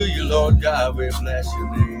Lord God, we bless your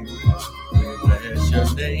name. We bless your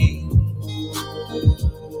name.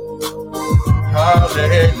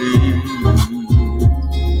 Hallelujah.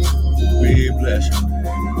 We bless your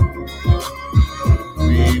name.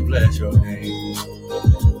 We bless your name.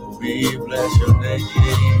 We bless your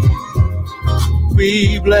name.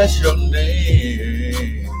 We bless your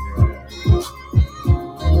name.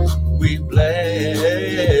 We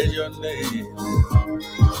bless your name.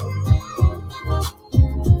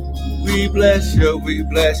 We bless you, we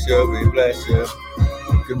bless you, we bless you.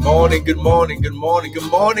 Good morning, good morning, good morning, good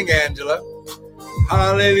morning, Angela.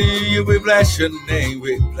 Hallelujah, we bless your name,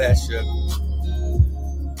 we bless you.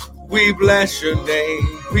 We bless your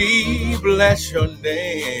name, we bless your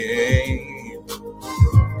name.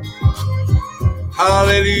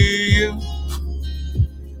 Hallelujah,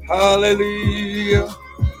 hallelujah.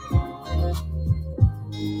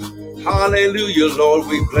 Hallelujah, Lord,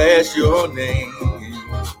 we bless your name.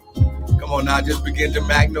 Come on now, just begin to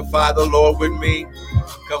magnify the Lord with me.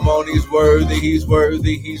 Come on, he's worthy, he's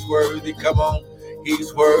worthy, he's worthy. Come on,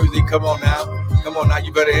 he's worthy. Come on now. Come on now,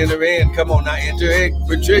 you better enter in. Come on now, enter in.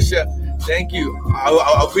 Patricia, thank you.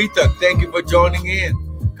 Aretha, thank you for joining in.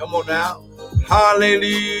 Come on now.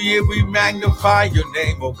 Hallelujah, we magnify your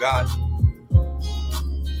name, oh God.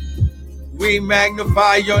 We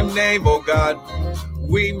magnify your name, oh God.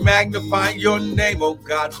 We magnify your name, oh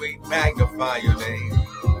God. We magnify your name.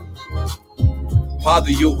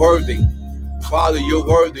 Father, you're worthy. Father, you're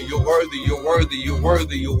worthy, you're worthy, you're worthy, you're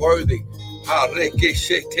worthy, you're worthy.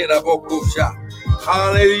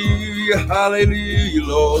 Hallelujah, hallelujah,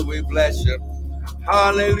 Lord, we bless you.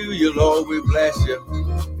 Hallelujah, Lord, we bless you.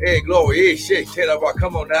 Hey, glory.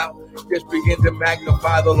 Come on now. Just begin to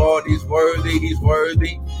magnify the Lord. He's worthy, he's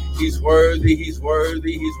worthy, he's worthy, he's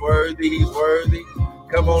worthy, he's worthy, he's worthy.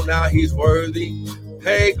 Come on now, he's worthy.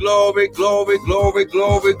 Hey, glory, glory, glory,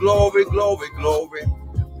 glory, glory, glory, glory.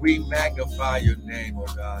 We magnify your name, oh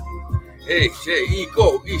God. Hey,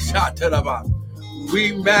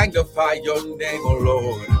 we magnify your name, oh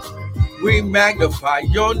Lord. We magnify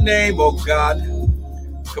your name, oh God.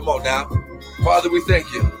 Come on now. Father, we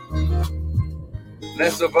thank you.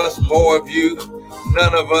 Less of us, more of you.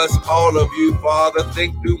 None of us, all of you, Father.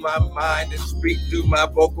 Think through my mind and speak through my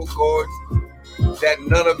vocal cords, that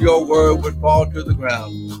none of your word would fall to the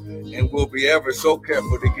ground. And we'll be ever so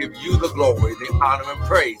careful to give you the glory, the honor, and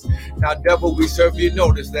praise. Now, devil, we serve you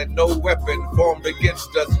notice that no weapon formed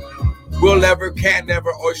against us will ever, can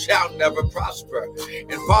never, or shall never prosper.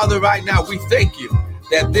 And Father, right now, we thank you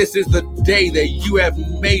that this is the day that you have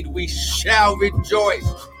made. We shall rejoice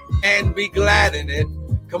and be glad in it.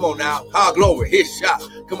 Come on now. Glory. His shot.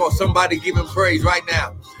 Come on, somebody give him praise right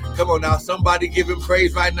now. Come on now, somebody give him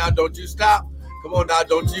praise right now. Don't you stop. Come on now,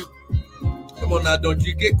 don't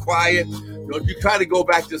you get quiet. Don't you try to go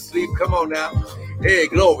back to sleep. Come on now. Hey,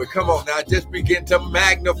 glory. Come on now. Just begin to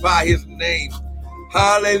magnify his name.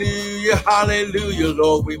 Hallelujah. Hallelujah,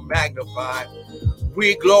 Lord. We magnify.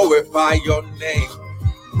 We glorify your name.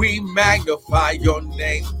 We magnify your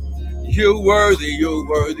name. You're worthy. You're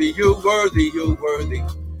worthy. You're worthy. You're worthy.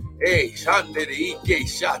 Hey,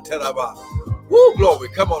 woo, glory.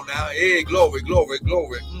 Come on now. Hey, glory, glory,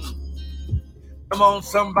 glory. Come on,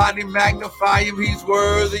 somebody magnify him. He's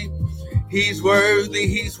worthy. He's worthy.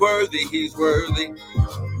 He's worthy. He's worthy.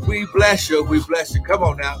 We bless you. We bless you. Come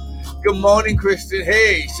on now. Good morning, Christian.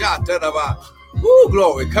 Hey, shataraba. Woo,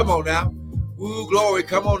 glory. Come on now. Woo, glory.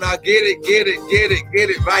 Come on now. Get it, get it, get it, get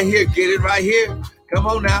it right here. Get it right here. Come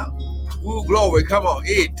on now. Woo, glory. Come on.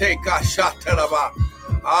 Take a shataraba.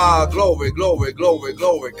 Glory, glory, glory,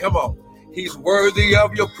 glory. Come on. He's worthy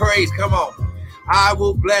of your praise. Come on. I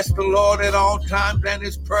will bless the Lord at all times, and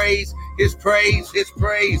his praise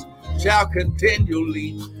shall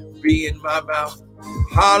continually be in my mouth.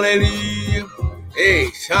 Hallelujah. Hey,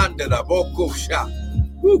 Shandara Boko Sha.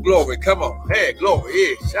 Woo, glory. Come on. Hey, glory.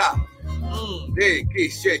 Hey, Sha.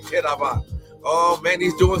 Oh man,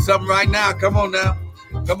 he's doing something right now. Come on now.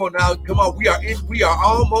 Come on now. Come on. We are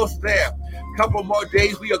almost there. Couple more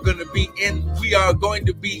days we are going to be in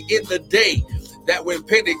the day that when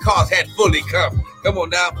Pentecost had fully come. Come on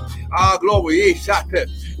now. Glory.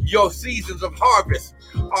 Your seasons of harvest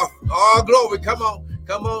are glory. Come on.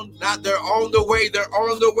 Come on. Now they're on the way. They're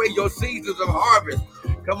on the way. Your seasons of harvest.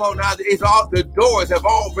 Come on now. It's all the doors have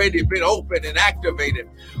already been opened and activated.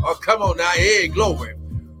 Oh, come on now. Hey, glory.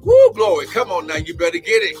 Woo, glory. Come on now. You better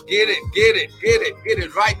get it. Get it. Get it. Get it. Get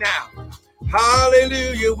it right now.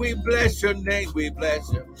 Hallelujah. We bless your name. We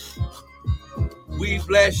bless you. We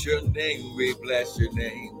bless your name. We bless your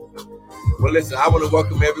name. Well, listen, I want to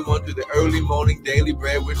welcome everyone to the early morning daily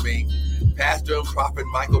bread with me, Pastor and Prophet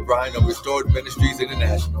Michael Bryan of Restored Ministries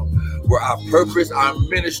International, where our purpose, our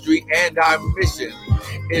ministry, and our mission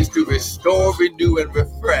is to restore, renew, and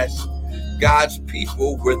refresh God's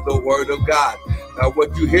people with the Word of God. Now,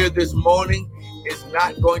 what you hear this morning is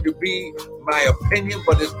not going to be my opinion,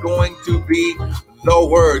 but it's going to be the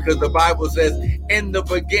Word, because the Bible says, in the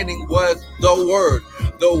beginning was the Word.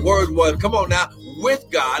 The Word was, come on now, with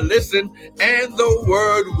God, listen, and the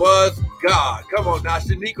Word was God. Come on now,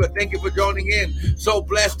 Shanika, thank you for joining in. So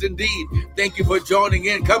blessed indeed. Thank you for joining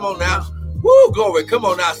in. Come on now. Woo, glory. Come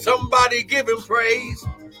on now. Somebody give him praise.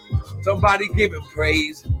 Somebody give him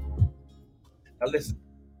praise. Now listen,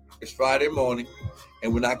 it's Friday morning,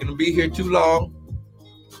 and we're not going to be here too long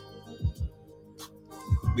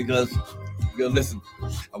because listen,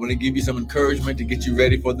 I want to give you some encouragement to get you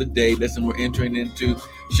ready for the day. Listen, we're entering into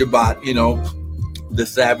Shabbat, the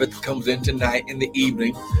Sabbath comes in tonight in the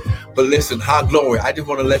evening. But listen, how glory, I just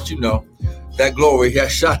want to let you know that glory,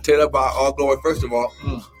 about all glory, first of all.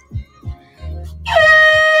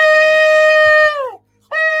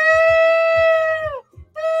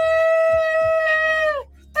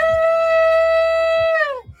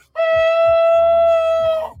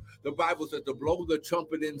 The Bible says to blow the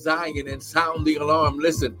trumpet in Zion and sound the alarm.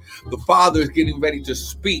 Listen, the Father is getting ready to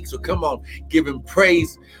speak. So come on, give him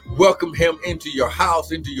praise. Welcome him into your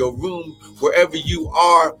house, into your room, wherever you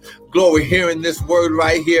are. Glory, hearing this word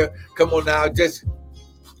right here. Come on now,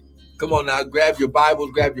 grab your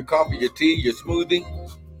Bibles, grab your coffee, your tea, your smoothie,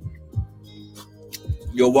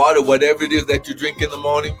 your water, whatever it is that you drink in the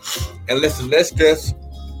morning. And listen, let's just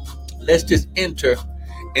enter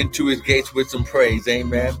into his gates with some praise.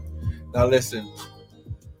 Amen. Now listen,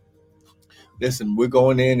 we're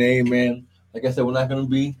going in, amen. Like I said, we're not going to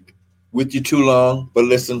be with you too long, but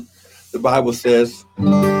listen, the Bible says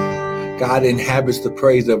God inhabits the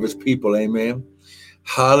praise of his people, amen.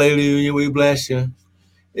 Hallelujah, we bless you.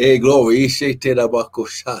 Hey, glory.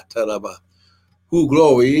 Who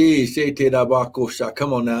glory?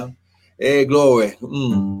 Come on now. Hey, glory.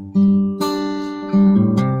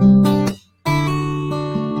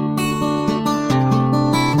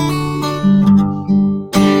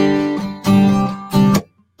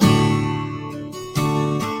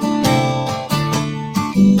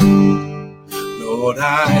 Lord,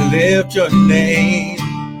 I lift your name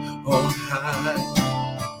on high.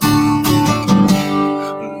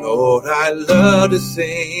 Lord, I love to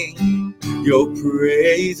sing your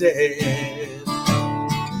praises.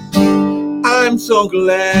 I'm so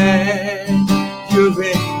glad you're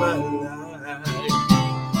in my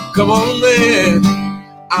life. Come on then.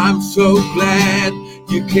 I'm so glad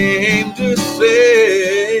you came to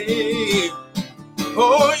save.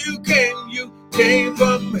 Oh, you came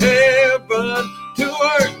from heaven to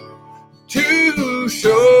earth to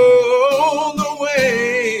show the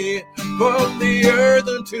way, from the earth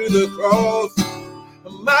unto the cross.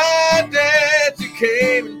 My debt you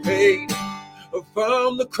came and paid,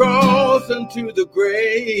 from the cross unto the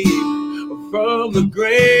grave, from the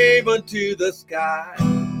grave unto the sky.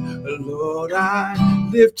 Lord, I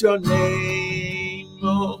lift your name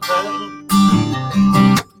on high.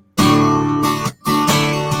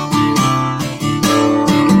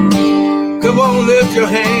 Come on, lift your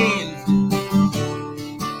hands.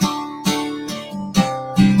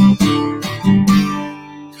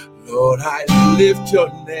 Lord, I lift your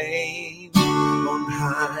name on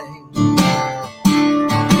high.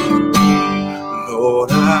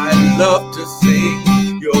 Lord, I love to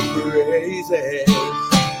sing your praises.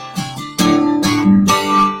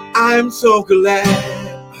 I'm so glad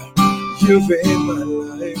you're in my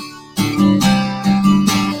life.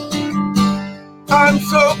 I'm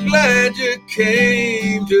so glad you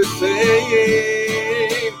came to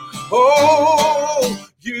save. Oh,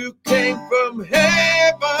 you came from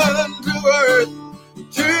heaven to earth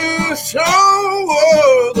to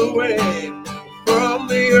show the way, from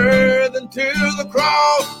the earth unto the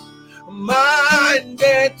cross. My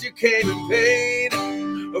debt you came and paid,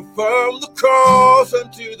 from the cross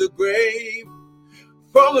unto the grave,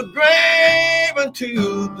 from the grave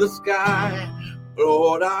unto the sky.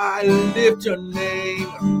 Lord, I lift your name.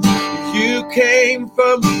 You came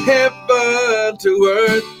from heaven to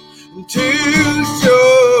earth to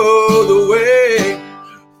show the way,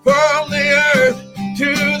 from the earth to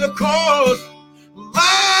the cross.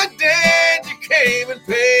 My debt you came and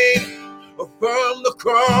paid, from the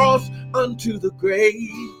cross unto the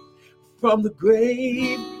grave, from the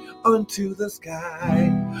grave unto the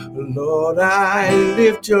sky. Lord, I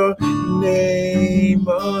lift your name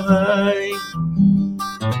on high.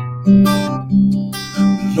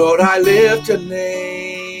 Lord, I lift your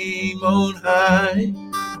name on high.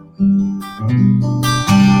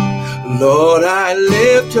 Lord, I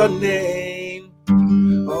lift your name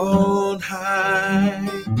on high.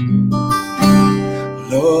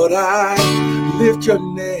 Lord, I lift your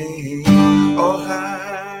name on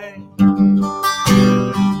high.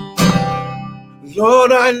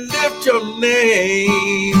 Lord, I lift your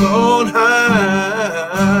name on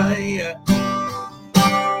high.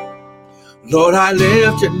 Lord, I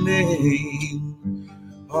lift your name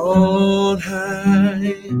on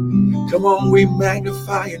high. Come on, we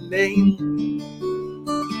magnify your name.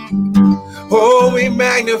 Oh, we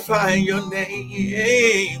magnify your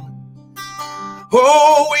name.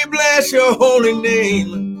 Oh, we bless your holy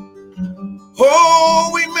name.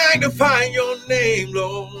 Oh, we magnify your name,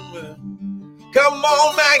 Lord. Come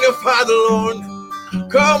on, magnify the Lord.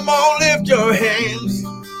 Come on, lift your hands.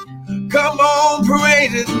 Come on,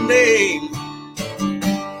 praise his name.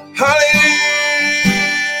 Hallelujah.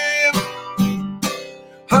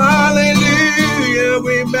 Hallelujah.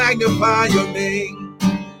 We magnify your name.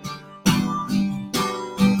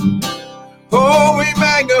 Oh, we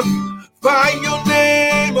magnify your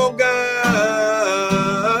name, oh God.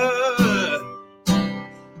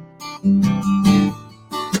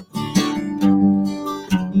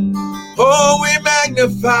 Oh, we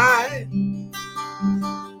magnify.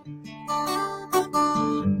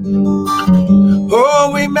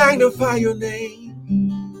 Oh, we magnify your name.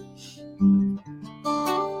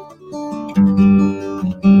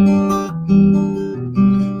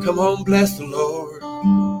 Come on, bless the Lord.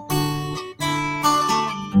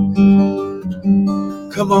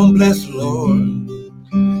 Come on, bless the Lord.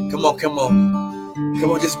 Come on, come on.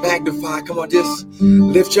 Come on, just magnify. Come on, just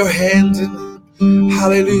lift your hands and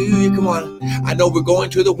hallelujah. Come on. I know we're going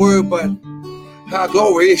to the word, but our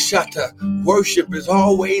glory is shatta. Worship is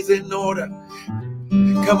always in order.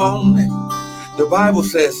 Come on. The Bible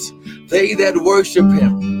says, they that worship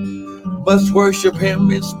him must worship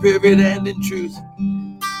him in spirit and in truth.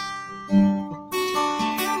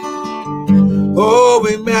 Oh,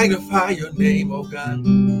 we magnify your name, oh God.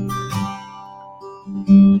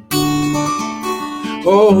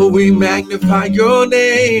 Oh, we magnify your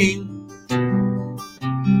name.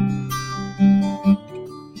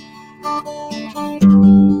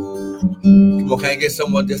 Come on, can I get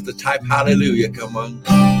someone just to type hallelujah? Come on.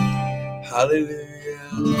 Hallelujah.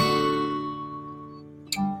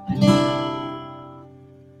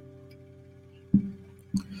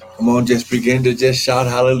 Come on, just begin to just shout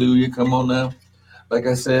hallelujah. Come on now. Like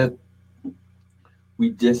I said,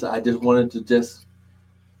 I just wanted to just,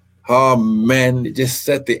 oh man, just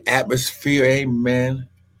set the atmosphere. Amen.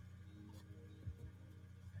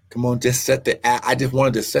 Come on, just I just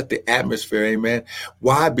wanted to set the atmosphere, amen.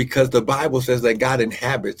 Why? Because the Bible says that God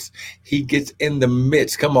inhabits. He gets in the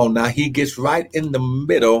midst. Come on now. He gets right in the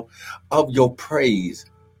middle of your praise.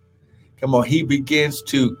 Come on. He begins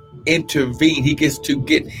to intervene. He gets to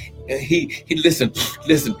get, listen,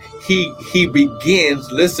 he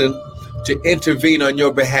begins, listen, to intervene on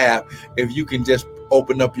your behalf. If you can just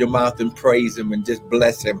open up your mouth and praise him and just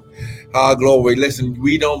bless him. Our glory. Listen,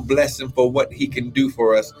 we don't bless him for what he can do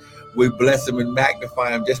for us. We bless him and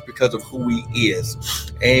magnify him just because of who he is.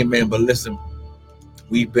 Amen. But listen,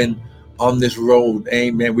 we've been on this road.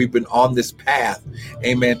 Amen. We've been on this path.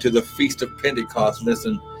 Amen. To the Feast of Pentecost.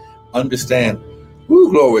 Listen, understand. Woo,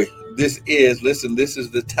 glory. This is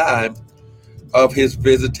the time of his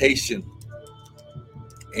visitation.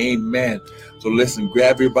 Amen. So listen,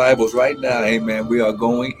 grab your Bibles right now. Amen. We are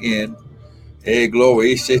going in. Hey,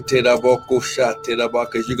 glory. Because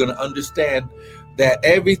you're going to understand that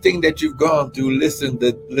everything that you've gone through, listen,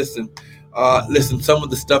 some of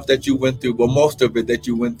the stuff that you went through, well, most of it that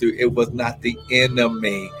you went through, it was not the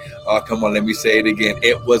enemy. Come on, let me say it again.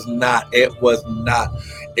 It was not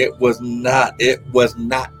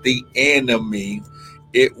the enemy.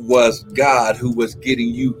 It was God who was getting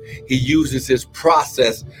you. He uses his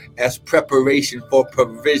process as preparation for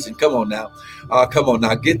provision. Come on now. Come on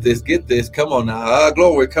now. Get this. Come on now.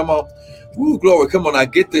 Glory. Come on. Woo, glory. Come on now.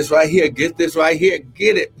 Get this right here. Get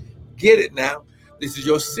it. Get it now. This is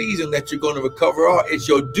your season that you're going to recover all. It's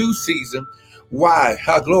your due season. Why?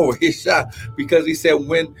 Glory. Because he said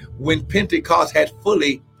when Pentecost had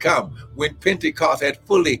fully come. Oh,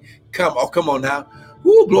 come on now.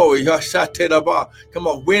 Ooh, glory. Come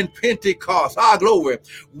on. When Pentecost, glory.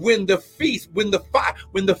 When the feast, when the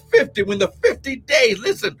 50 days,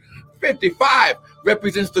 listen, 55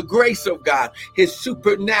 represents the grace of God, his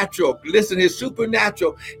supernatural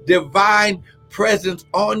divine presence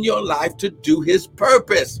on your life to do his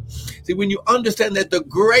purpose. See, when you understand that the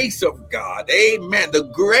grace of God, amen, the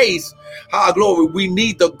grace, glory, we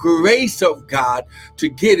need the grace of God to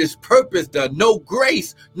get his purpose done. No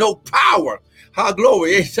grace, no power.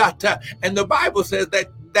 Glory. And the Bible says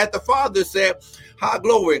that the Father said,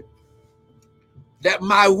 glory, that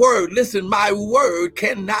my word, listen, my word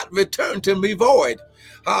cannot return to me void.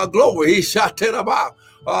 Glory. He shot it about.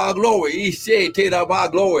 Glory. He said it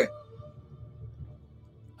about glory.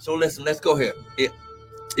 So listen, let's go here.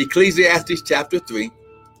 Ecclesiastes chapter 3.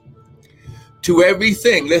 To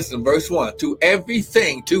everything, listen, verse 1. To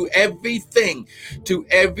everything,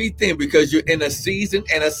 because you're in a season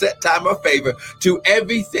and a set time of favor. To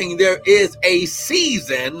everything, there is a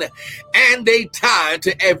season and a time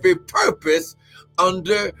to every purpose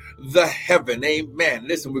under the heaven. Amen.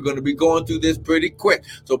 Listen, we're going to be going through this pretty quick.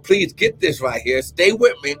 So please get this right here. Stay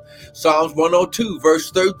with me. Psalms 102,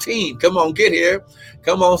 verse 13. Come on, get here.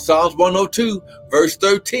 Come on, Psalms 102, verse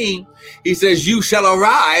 13. He says, you shall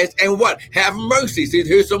arise and what? Have mercy. See,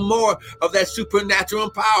 here's some more of that supernatural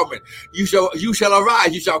empowerment. You shall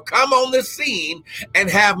arise. You shall come on the scene and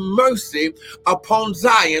have mercy upon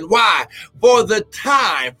Zion. Why? For the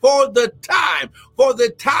time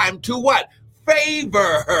to what?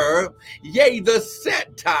 Favor her, yea, the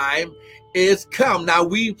set time is come. Now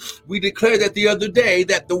we declared that the other day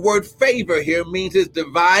that the word favor here means his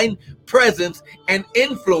divine presence and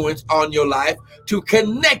influence on your life to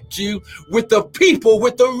connect you with the people,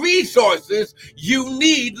 with the resources you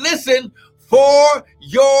need. Listen, for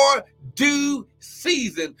your due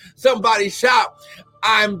season. Somebody shout,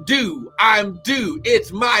 I'm due.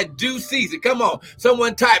 It's my due season. Come on.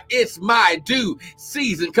 Someone type, it's my due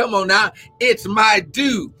season. Come on now. It's my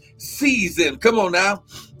due season. Come on now.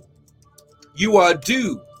 You are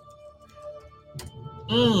due.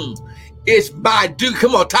 It's my due.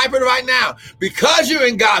 Come on, type it right now. Because you're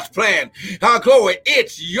in God's plan. Glory.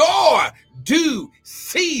 It's your due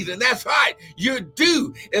season. That's right. You're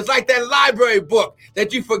due. It's like that library book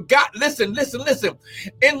that you forgot. Listen.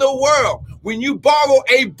 In the world, when you borrow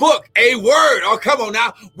a book, a word, come on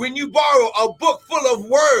now, when you borrow a book full of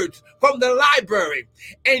words from the library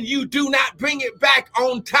and you do not bring it back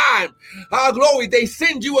on time, glory, they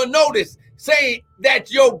send you a notice saying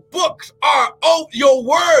that your your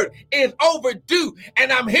word is overdue.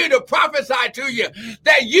 And I'm here to prophesy to you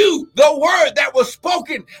that the word that was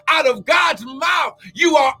spoken out of God's mouth,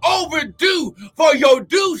 you are overdue for your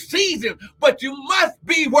due season, but you must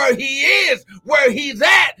be where he is, where he's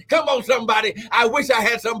at. Come on, somebody. I wish I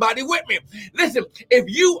had somebody with me. Listen, if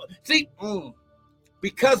you see,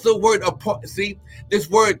 because the word,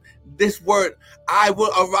 this word, I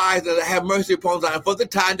will arise and have mercy upon Zion for the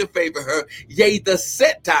time to favor her, yea, the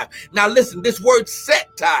set time. Now listen, this word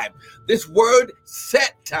set time,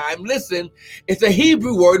 listen, it's a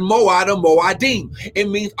Hebrew word, moed or moadim. It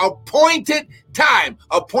means appointed time,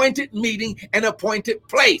 appointed meeting, and appointed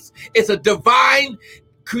place. It's a divine,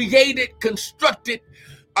 created, constructed,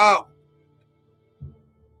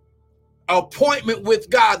 appointment with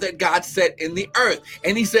God that God set in the earth.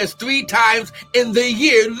 And he says 3 times in the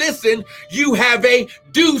year, listen, you have a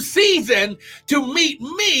due season to meet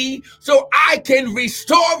me so I can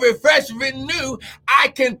restore, refresh, renew. I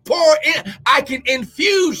can pour in, I can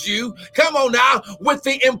infuse you, come on now, with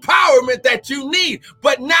the empowerment that you need.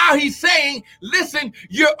 But now he's saying, listen,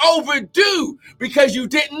 you're overdue because you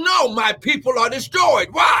didn't know my people are destroyed.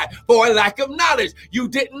 Why? For a lack of knowledge. You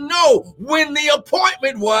didn't know when the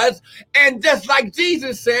appointment was. And just like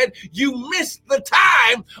Jesus said, you missed the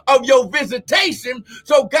time of your visitation.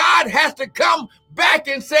 So God has to come back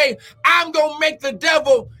and say, I'm going to make the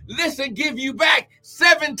devil, listen, give you back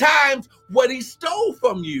 7 times what he stole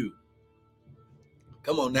from you.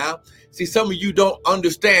 Come on now. See, some of you don't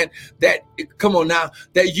understand that, come on now,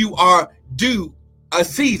 that you are due a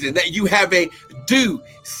season, that you have a due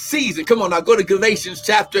season. Come on now, go to Galatians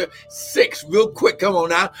chapter 6 real quick. Come on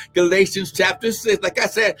now, Galatians chapter 6. Like I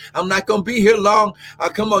said, I'm not going to be here long.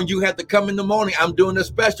 Come on, you have to come in the morning. I'm doing a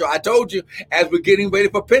special. I told you, as we're getting ready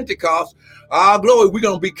for Pentecost, glory, we're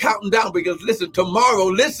going to be counting down because tomorrow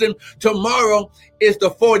is the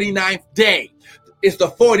 49th day. It's the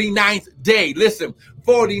 49th day. Listen,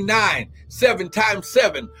 49, 7 times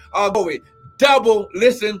 7. Glory, double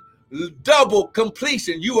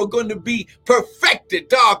completion. You are going to be perfected.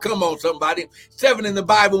 Come on, somebody. 7 in the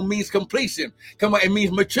Bible means completion. Come on, it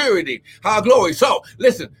means maturity. Glory. So,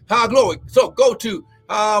 listen, glory. So, go to,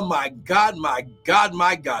 my God.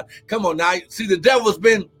 Come on now. See, the devil's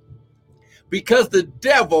been because the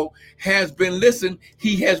devil has been, listen,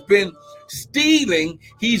 he has been stealing.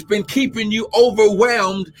 He's been keeping you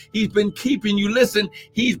overwhelmed. He's been keeping you, listen,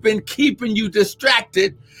 he's been keeping you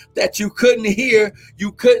distracted that you couldn't hear,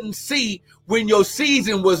 you couldn't see when your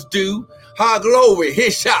season was due. Glory.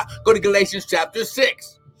 His shot. Go to Galatians chapter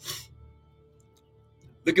 6.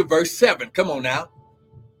 Look at verse 7. Come on now.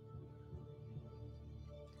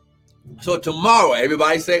 So tomorrow,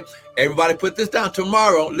 everybody put this down.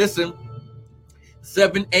 Tomorrow, listen,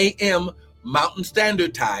 7 a.m. Mountain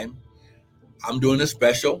Standard Time, I'm doing a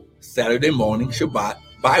special Saturday morning Shabbat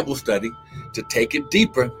Bible study to take it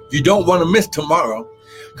deeper. You don't want to miss tomorrow.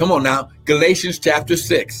 Come on now. Galatians chapter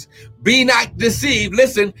 6. Be not deceived.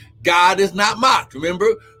 Listen, God is not mocked. Remember,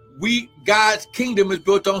 God's kingdom is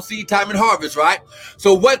built on seed time and harvest, right?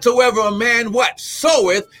 So whatsoever a man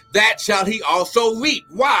soweth, that shall he also reap.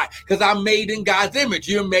 Why? Because I'm made in God's image.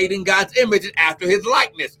 You're made in God's image and after his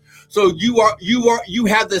likeness. So you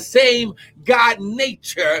have the same God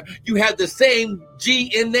nature. You have the same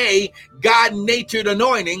DNA, God natured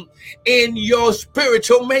anointing in your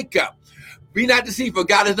spiritual makeup. Be not deceived, for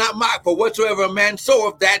God is not mocked. For whatsoever a man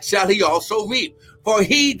soweth, that shall he also reap. For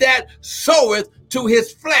he that soweth to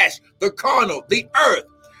his flesh, the carnal, the earth,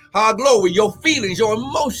 glory, your feelings, your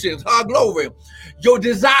emotions, glory, your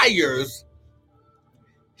desires,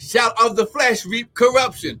 shall of the flesh reap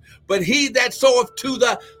corruption. But he that soweth to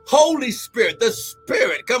the Holy Spirit, the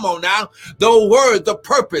Spirit, come on now, the word, the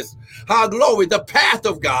purpose, glory, the path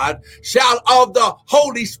of God, shall of the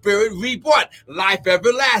Holy Spirit reap what? Life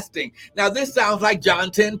everlasting. Now this sounds like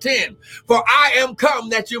John 10:10. For I am come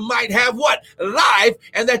that you might have what? Life,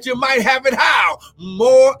 and that you might have it how?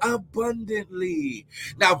 More abundantly.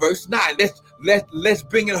 Now verse 9, let's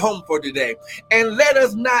bring it home for today. And let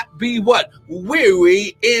us not be what?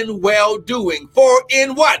 Weary in well doing. For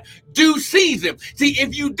in what? Due season. See,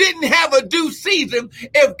 if you didn't have a due season,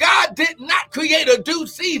 if God did not create a due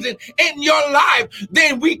season in your life,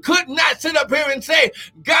 then we could not sit up here and say,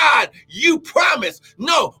 God, you promised.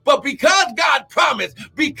 No, but because God promised,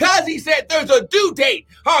 because he said there's a due date,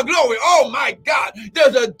 glory, oh my God,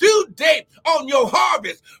 there's a due date on your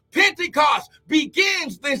harvest. Pentecost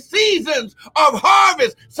begins the seasons of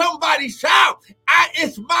harvest. Somebody shout,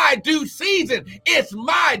 it's my due season. It's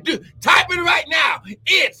my due. Type it right now.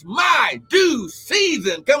 It's my due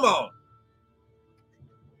season. Come on.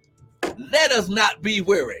 Let us not be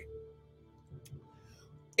weary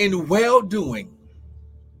in well-doing,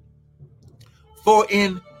 for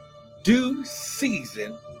in due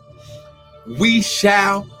season we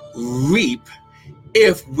shall reap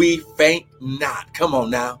if we faint not. Come on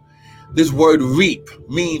now. This word reap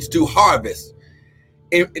means to harvest.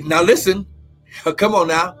 Now listen, come on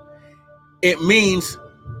now. It means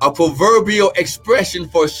a proverbial expression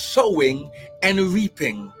for sowing and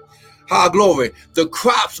reaping. Glory. The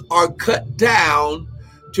crops are cut down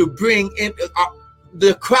to bring in,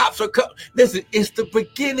 the crops are cut. Listen, it's the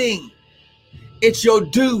beginning. It's your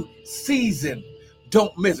due season.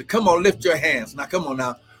 Don't miss it. Come on, lift your hands. Now, come on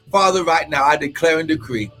now. Father, right now, I declare and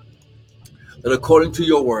decree that according to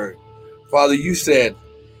your word, Father, you said,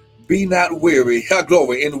 be not weary,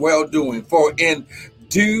 glory, in well-doing, for in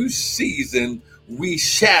due season we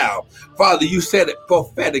shall. Father, you said it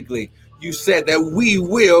prophetically. You said that we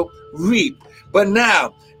will reap. But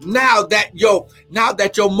now that your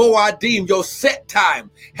Moadim, your set time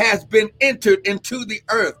has been entered into the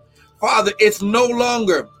earth, Father, it's no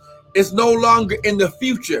longer in the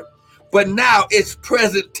future, but now it's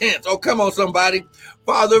present tense. Oh, come on, somebody.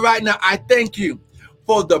 Father, right now, I thank you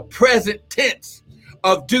for the present tense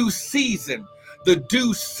of due season, the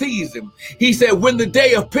due season. He said when the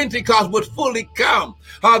day of Pentecost would fully come,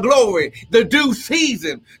 glory, the due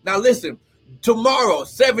season. Now listen, tomorrow,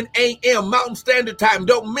 7 a.m. Mountain Standard Time,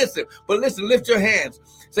 don't miss it. But listen, lift your hands.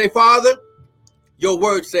 Say, Father, your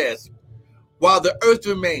word says, while the earth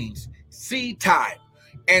remains, seed time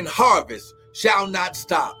and harvest shall not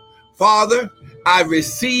stop. Father, I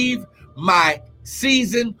receive my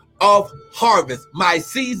season of harvest, my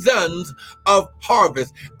seasons of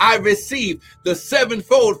harvest. I receive the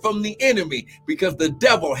sevenfold from the enemy because the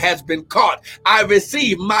devil has been caught. I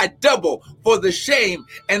receive my double for the shame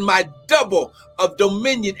and my double of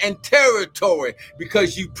dominion and territory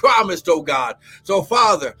because you promised, oh God. So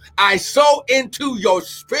Father, I sow into your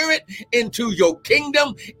spirit, into your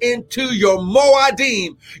kingdom, into your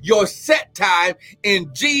Moadim, your set time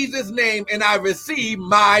in Jesus' name, and I receive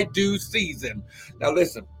my due season. Now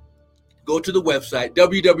listen. Go to the website,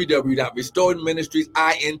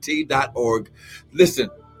 www.restoredministriesint.org. Listen,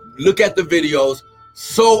 look at the videos,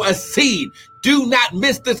 sow a seed. Do not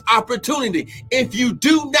miss this opportunity. If you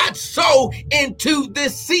do not sow into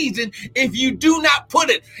this season, if you do not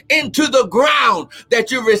put it into the ground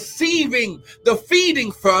that you're receiving the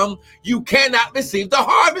feeding from, you cannot receive the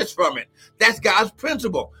harvest from it. That's God's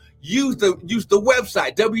principle. Use the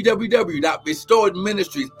website,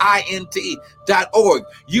 www.restoredministriesint.org.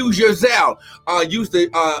 Use your Zelle. Use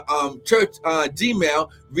the church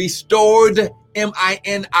Gmail, restored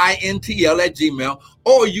MININTL@gmail,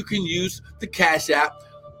 or you can use the Cash App,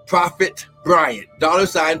 Prophet Bryant,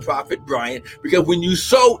 $ Prophet Bryant, because when you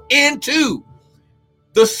sow into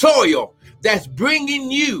the soil that's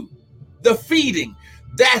bringing you the feeding,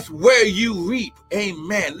 that's where you reap.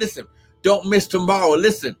 Amen. Listen, don't miss tomorrow.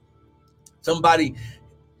 Listen, somebody,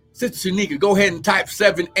 Sister Shanika, go ahead and type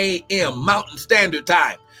 7 a.m. Mountain Standard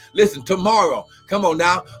Time. Listen, tomorrow, come on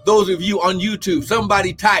now, those of you on YouTube,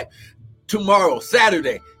 somebody type tomorrow,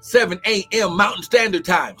 Saturday, 7 a.m. Mountain Standard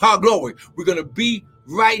Time. High glory. We're going to be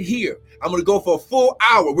right here. I'm going to go for a full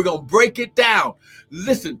hour. We're going to break it down.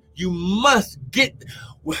 Listen, you must get...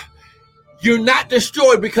 You're not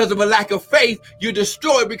destroyed because of a lack of faith. You're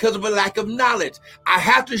destroyed because of a lack of knowledge. I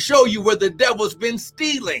have to show you where the devil's been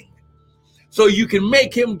stealing, so you can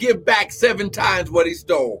make him give back 7 times what he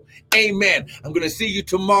stole. Amen. I'm going to see you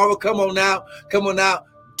tomorrow. Come on now. Come on now.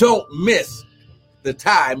 Don't miss the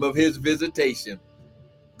time of his visitation.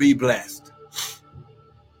 Be blessed.